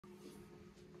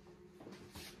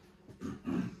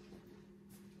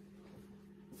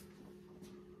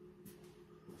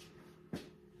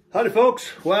Howdy folks,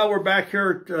 well we're back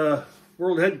here at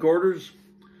World Headquarters,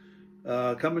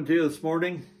 coming to you this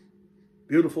morning.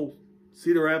 Beautiful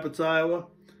Cedar Rapids, Iowa.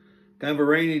 Kind of a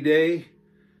rainy day,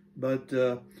 but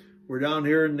we're down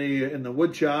here in the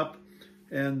wood shop,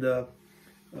 and the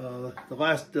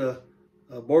last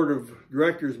board of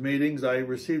directors meetings I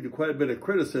received quite a bit of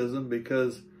criticism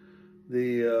because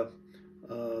the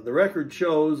record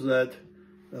shows that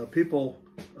people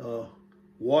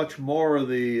watch more of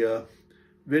the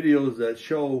videos that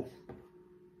show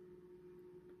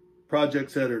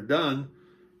projects that are done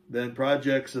than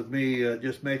projects of me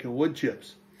just making wood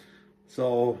chips.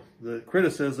 So the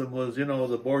criticism was,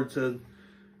 the board said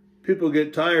people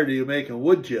get tired of you making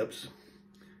wood chips.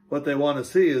 What they want to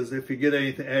see is if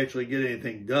you actually get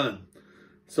anything done.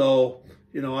 So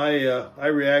I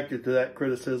reacted to that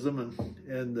criticism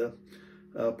and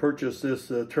purchased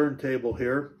this turntable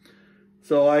here.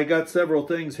 So I got several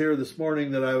things here this morning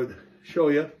that I would show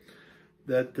you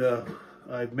that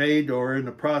I've made or in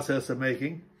the process of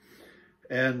making,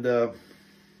 and I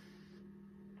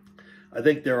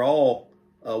think they're all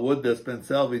wood that's been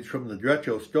salvaged from the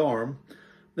derecho storm.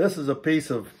 This is a piece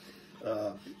of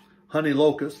honey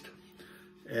locust,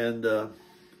 and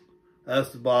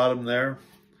that's the bottom there.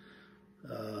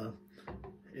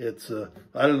 It's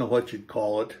I don't know what you'd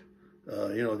call it,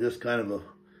 just kind of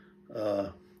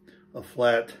a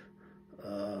flat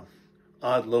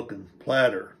odd looking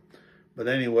platter. But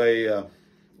anyway,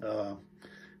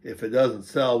 if it doesn't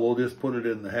sell, we'll just put it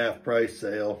in the half price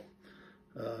sale.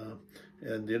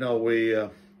 And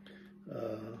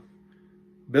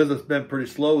business been pretty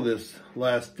slow this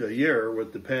last year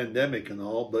with the pandemic and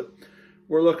all, but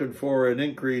we're looking for an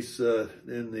increase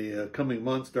in the coming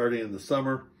months, starting in the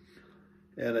summer.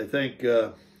 And I think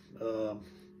there's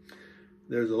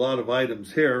a lot of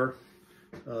items here.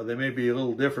 They may be a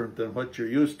little different than what you're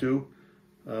used to,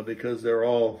 because they're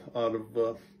all out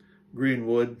of green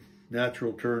wood,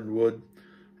 natural turned wood,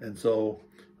 and so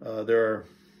there are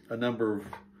a number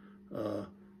of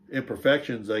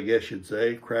imperfections, I guess you'd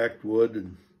say, cracked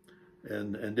wood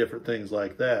and different things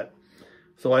like that.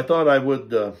 So I thought I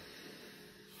would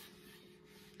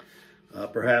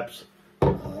perhaps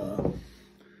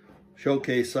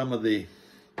showcase some of the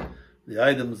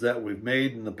items that we've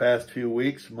made in the past few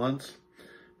weeks, months.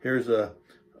 Here's a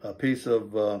piece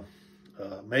of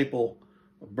maple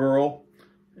burl,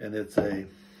 and it's a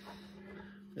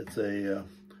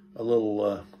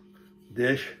little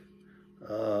dish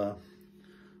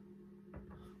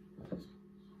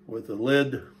with a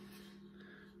lid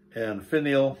and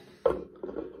finial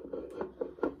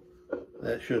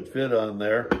that should fit on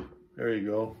there. There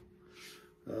you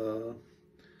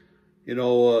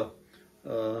go.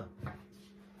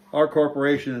 Our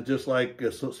corporation is just like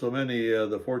so many of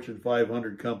the Fortune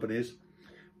 500 companies.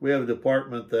 We have a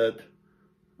department that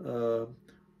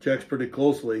checks pretty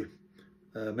closely,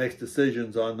 makes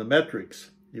decisions on the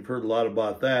metrics. You've heard a lot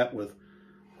about that with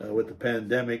the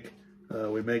pandemic.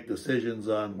 We make decisions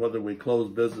on whether we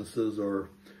close businesses or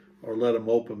let them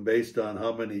open based on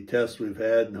how many tests we've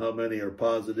had and how many are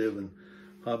positive and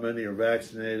how many are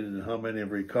vaccinated and how many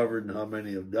have recovered and how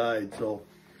many have died. So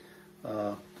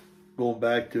going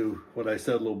back to what I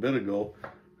said a little bit ago,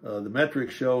 the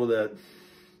metrics show that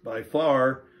by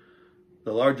far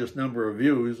the largest number of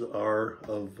views are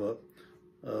of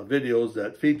videos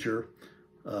that feature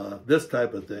this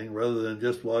type of thing, rather than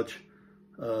just watch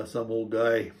some old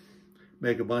guy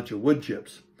make a bunch of wood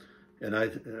chips. And I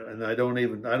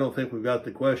don't think we've got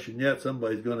the question yet.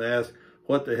 Somebody's going to ask,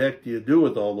 what the heck do you do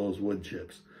with all those wood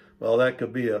chips? Well, that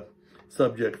could be a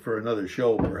subject for another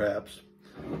show, perhaps.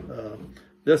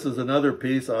 This is another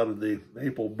piece out of the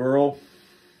maple burl,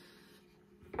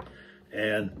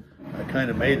 and I kind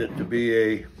of made it to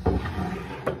be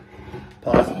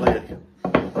possibly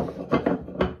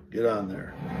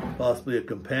a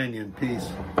companion piece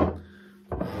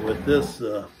with this,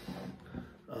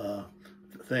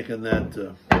 thinking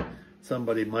that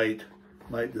somebody might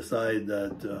decide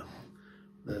that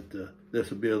this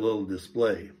would be a little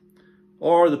display,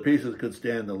 or the pieces could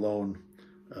stand alone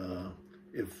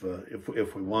if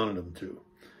we wanted them to.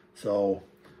 So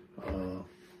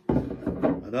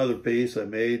another piece I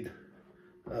made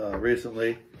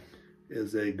recently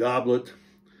is a goblet,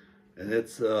 and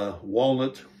it's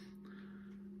walnut,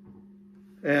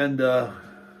 and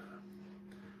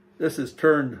this is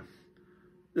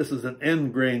an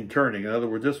end grain turning. In other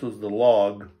words, this was the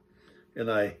log,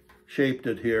 and I shaped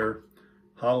it here,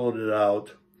 hollowed it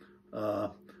out.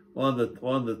 One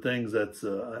of the things that's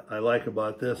I like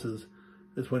about this is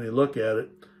when you look at it,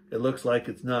 it looks like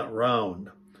it's not round,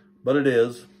 but it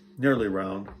is nearly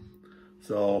round.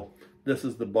 So this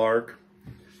is the bark,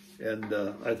 And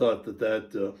I thought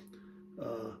that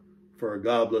for a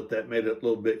goblet, that made it a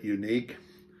little bit unique.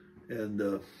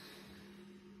 And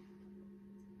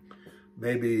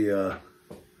maybe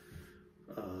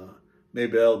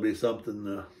that'll be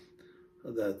something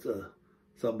that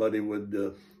somebody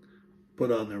would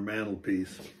put on their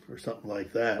mantelpiece or something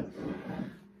like that.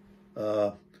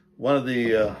 One of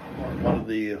the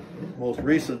most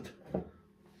recent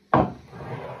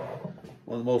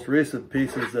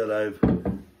pieces that I've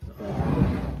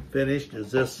finished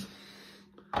is this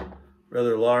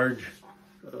rather large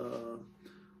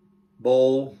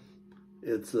bowl.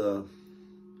 It's a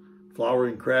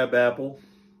flowering crab apple.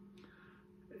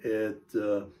 It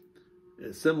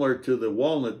is similar to the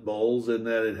walnut bowls in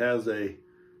that it has a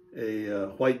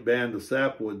white band of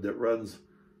sapwood that runs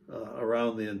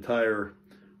around the entire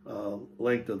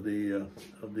length of the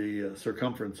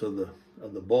circumference of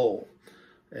the bowl,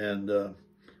 and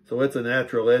so it's a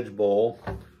natural edge bowl,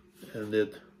 and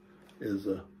it is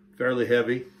fairly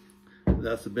heavy.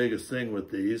 That's the biggest thing with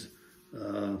these.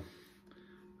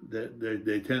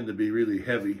 They tend to be really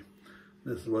heavy.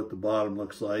 This is what the bottom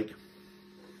looks like.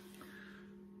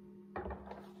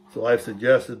 So I've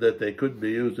suggested that they could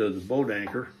be used as a boat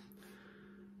anchor,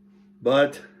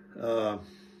 but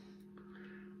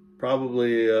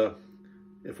probably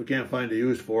if we can't find a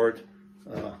use for it,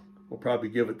 we'll probably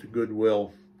give it to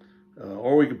Goodwill,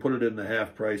 or we can put it in the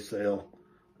half-price sale.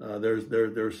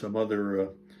 There's some other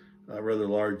rather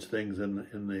large things in the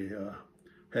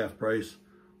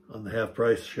on the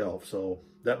half-price shelf, so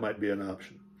that might be an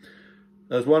option.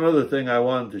 There's one other thing I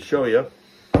wanted to show you,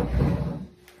 and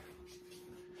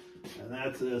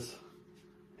that's this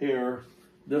here.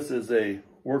 This is a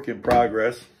work in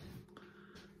progress,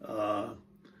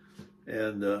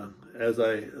 and as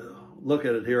I look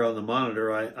at it here on the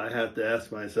monitor, I have to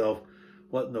ask myself,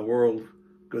 what in the world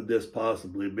could this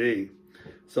possibly be?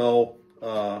 So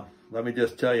let me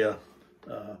just tell you,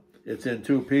 it's in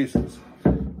two pieces.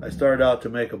 I started out to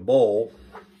make a bowl,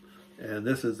 and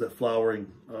this is a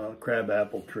flowering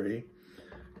crabapple tree.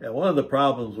 And one of the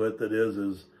problems with it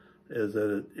is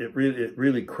that it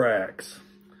really cracks.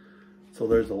 So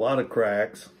there's a lot of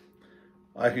cracks.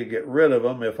 I could get rid of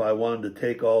them if I wanted to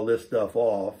take all this stuff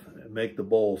off and make the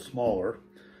bowl smaller,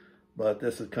 but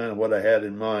this is kind of what I had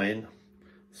in mind.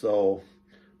 So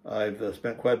I've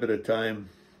spent quite a bit of time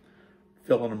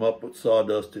filling them up with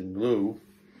sawdust and glue.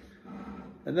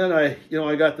 And then I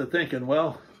got to thinking,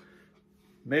 well,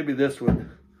 maybe this would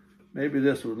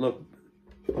look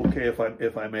okay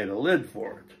if I made a lid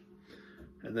for it.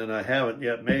 And then I haven't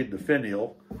yet made the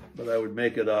finial, but I would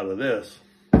make it out of this.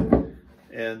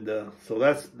 And so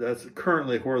that's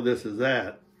currently where this is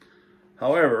at.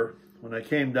 However, when I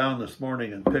came down this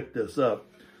morning and picked this up,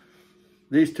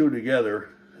 these two together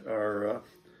are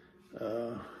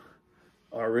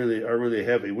really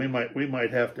heavy. We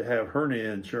might have to have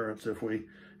hernia insurance if we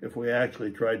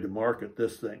actually tried to market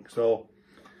this thing. So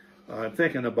I'm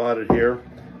thinking about it here,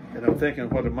 and I'm thinking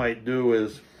what it might do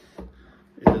is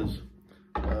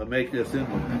make this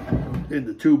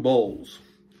into two bowls,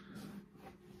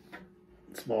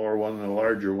 smaller one and a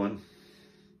larger one,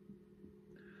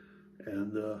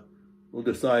 and we'll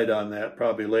decide on that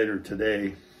probably later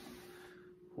today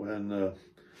when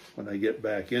I get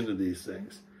back into these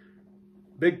things.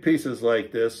 Big pieces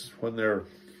like this, when they're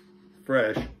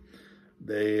fresh,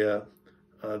 they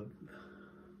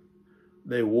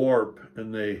warp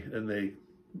and they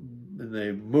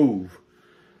move,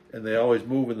 and they always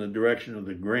move in the direction of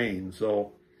the grain.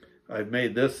 So I've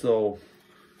made this so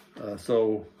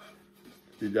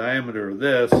the diameter of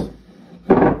this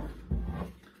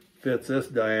fits this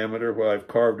diameter, where I've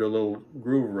carved a little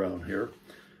groove around here.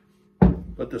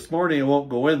 But this morning it won't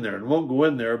go in there. It won't go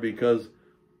in there because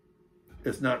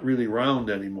it's not really round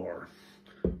anymore.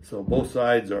 So both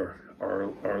sides are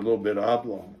a little bit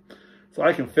oblong. So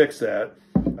I can fix that.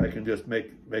 I can just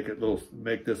make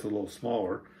this a little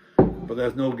smaller, but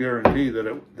there's no guarantee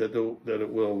that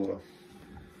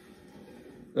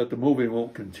the moving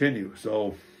won't continue.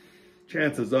 So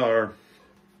chances are,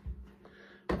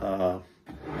 I'm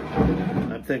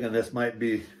thinking this might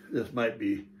be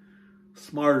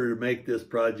smarter to make this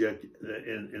project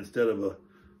instead of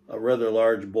a rather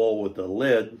large bowl with a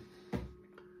lid,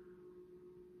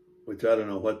 which I don't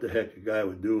know what the heck a guy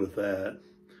would do with that,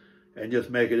 and just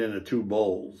make it into two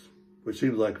bowls, which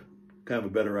seems like kind of a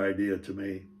better idea to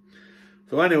me.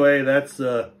 So anyway, that's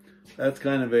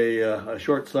kind of a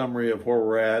short summary of where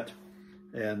we're at,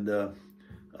 and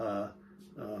I'm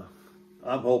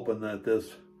hoping that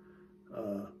this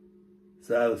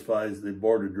satisfies the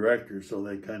board of directors, so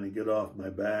they kind of get off my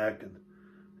back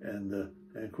and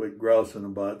quit grousing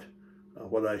about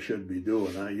what I should be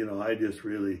doing. I just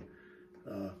really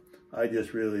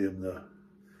am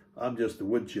I'm just the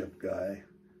wood chip guy,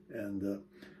 and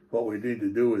what we need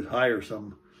to do is hire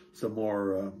some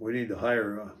more. We need to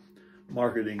hire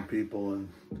marketing people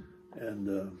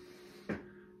and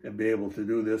be able to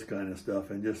do this kind of stuff,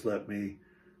 and just let me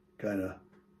kind of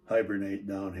hibernate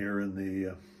down here in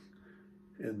the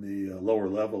lower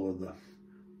level of the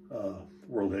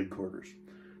world headquarters.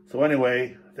 So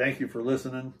anyway, thank you for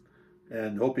listening,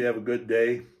 and hope you have a good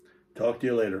day. Talk to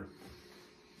you later.